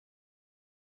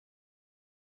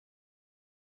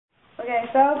Okay,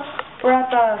 so we're at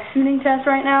the shooting test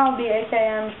right now, the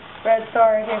AKM Red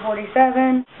Star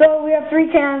AK-47. So we have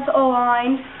 3 cans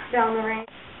aligned down the range.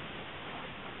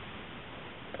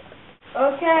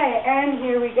 Okay, and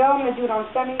here we go. I'm going to do it on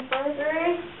semi first.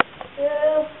 3,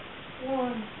 2,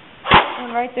 1.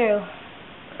 One right through.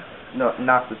 No,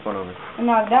 knock this one over. And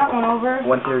knock that one over.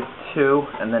 1 through 2,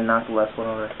 and then knock the last one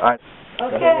over. Alright.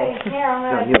 Okay, here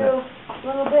I'm going to do a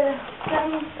little bit of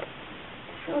semi.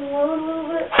 A little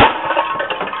bit.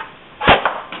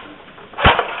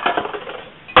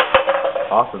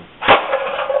 Awesome.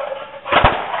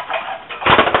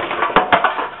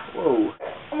 Whoa.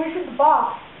 I'm going to shoot the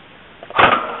box.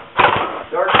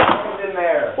 There are cans in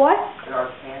there. What? There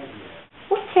are cans in there.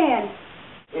 What can?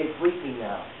 It's leaking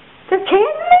now. There's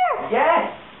cans in there? Yes!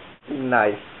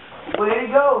 Nice. Way to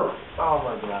go! Oh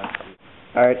my gosh.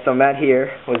 Alright, so Matt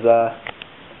here was,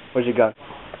 where's your gun?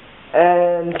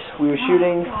 And we were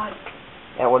shooting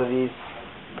at one of these,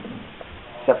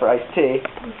 except for iced tea.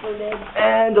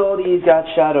 And all these got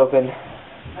shot open.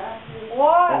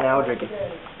 What? And now we're drinking.